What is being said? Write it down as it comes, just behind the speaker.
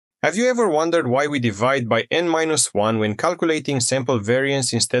Have you ever wondered why we divide by n-1 when calculating sample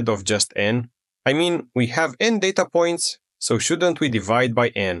variance instead of just n? I mean, we have n data points, so shouldn't we divide by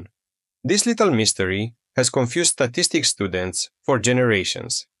n? This little mystery has confused statistics students for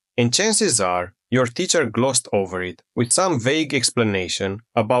generations, and chances are your teacher glossed over it with some vague explanation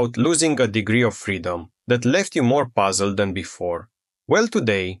about losing a degree of freedom that left you more puzzled than before. Well,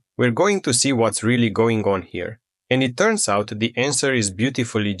 today, we're going to see what's really going on here. And it turns out the answer is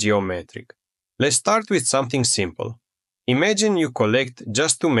beautifully geometric. Let's start with something simple. Imagine you collect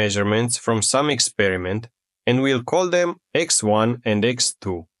just two measurements from some experiment, and we'll call them x1 and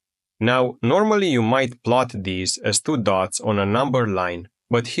x2. Now, normally you might plot these as two dots on a number line,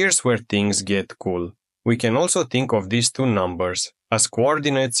 but here's where things get cool. We can also think of these two numbers as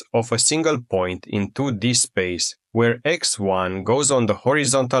coordinates of a single point in 2D space, where x1 goes on the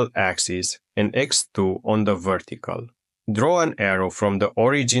horizontal axis and x2 on the vertical. Draw an arrow from the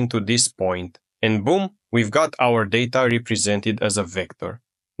origin to this point, and boom, we've got our data represented as a vector.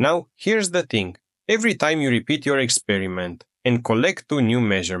 Now, here's the thing. Every time you repeat your experiment and collect two new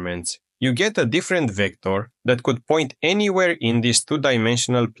measurements, you get a different vector that could point anywhere in this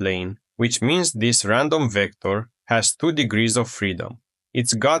two-dimensional plane, which means this random vector has 2 degrees of freedom.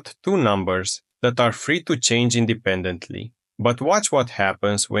 It's got two numbers that are free to change independently. But watch what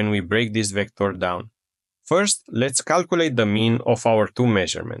happens when we break this vector down. First, let's calculate the mean of our two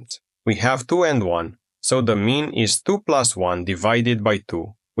measurements. We have 2 and 1, so the mean is 2 plus 1 divided by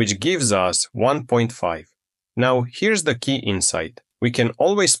 2, which gives us 1.5. Now, here's the key insight. We can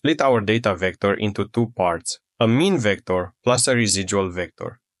always split our data vector into two parts, a mean vector plus a residual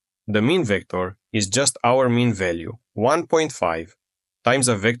vector. The mean vector is just our mean value, 1.5, times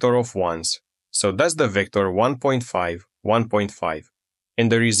a vector of 1s. So that's the vector 1.5, 1.5.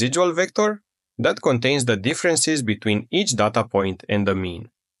 And the residual vector? That contains the differences between each data point and the mean.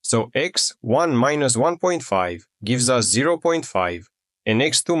 So x1 minus 1.5 gives us 0.5, and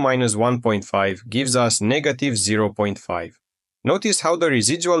x2 minus 1.5 gives us negative 0.5. Notice how the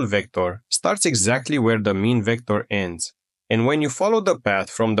residual vector starts exactly where the mean vector ends. And when you follow the path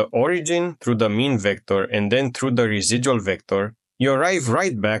from the origin through the mean vector and then through the residual vector, you arrive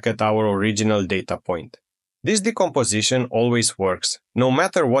right back at our original data point. This decomposition always works, no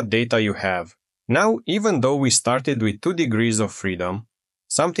matter what data you have. Now, even though we started with 2 degrees of freedom,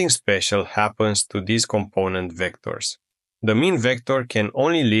 something special happens to these component vectors. The mean vector can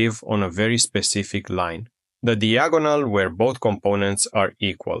only live on a very specific line, the diagonal where both components are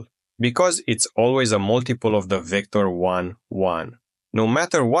equal, because it's always a multiple of the vector 1, 1. No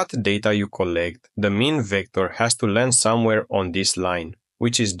matter what data you collect, the mean vector has to land somewhere on this line,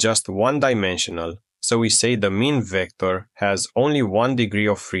 which is just one-dimensional, so we say the mean vector has only 1 degree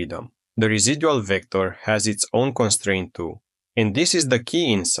of freedom. The residual vector has its own constraint too. And this is the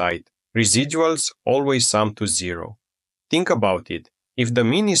key insight. Residuals always sum to 0. Think about it. If the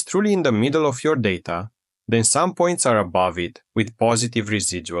mean is truly in the middle of your data, then some points are above it with positive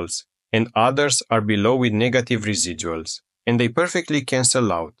residuals, and others are below with negative residuals, and they perfectly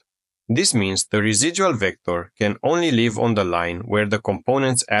cancel out. This means the residual vector can only live on the line where the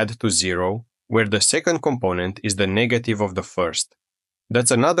components add to 0, where the second component is the negative of the first.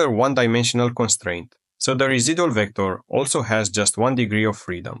 That's another one-dimensional constraint, so the residual vector also has just 1 degree of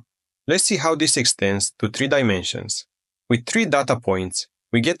freedom. Let's see how this extends to 3 dimensions. With 3 data points,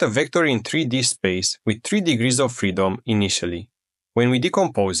 we get a vector in 3D space with 3 degrees of freedom initially. When we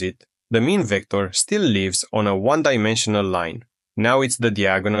decompose it, the mean vector still lives on a one-dimensional line. Now it's the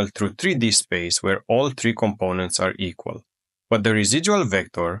diagonal through 3D space where all 3 components are equal. But the residual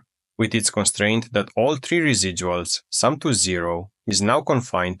vector, with its constraint that all 3 residuals sum to 0, is now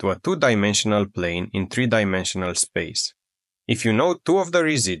confined to a 2-dimensional plane in 3-dimensional space. If you know 2 of the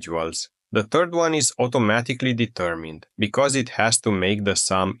residuals, the third one is automatically determined because it has to make the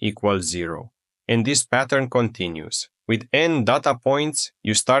sum equal 0. And this pattern continues. With n data points,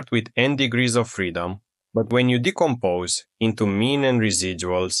 you start with n degrees of freedom, but when you decompose into mean and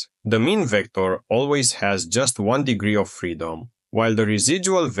residuals, the mean vector always has just 1 degree of freedom, while the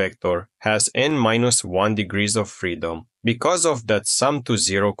residual vector has n-1 degrees of freedom because of that sum to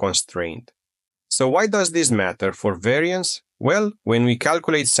 0 constraint. So why does this matter for variance? Well, when we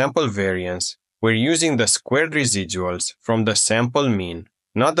calculate sample variance, we're using the squared residuals from the sample mean,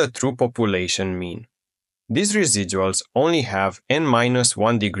 not the true population mean. These residuals only have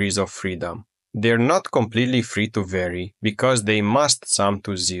n-1 degrees of freedom. They're not completely free to vary because they must sum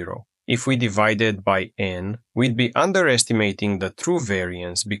to 0. If we divided by n, we'd be underestimating the true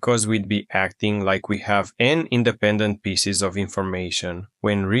variance because we'd be acting like we have n independent pieces of information,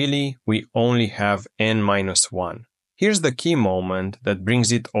 when really we only have n-1. Here's the key moment that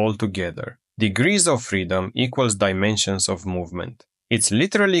brings it all together. Degrees of freedom equals dimensions of movement. It's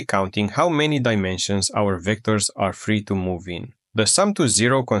literally counting how many dimensions our vectors are free to move in. The sum to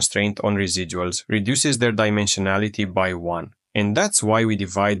zero constraint on residuals reduces their dimensionality by 1, and that's why we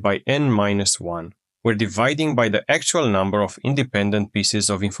divide by n-1. We're dividing by the actual number of independent pieces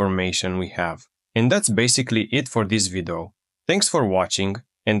of information we have. And that's basically it for this video. Thanks for watching,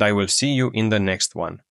 and I will see you in the next one.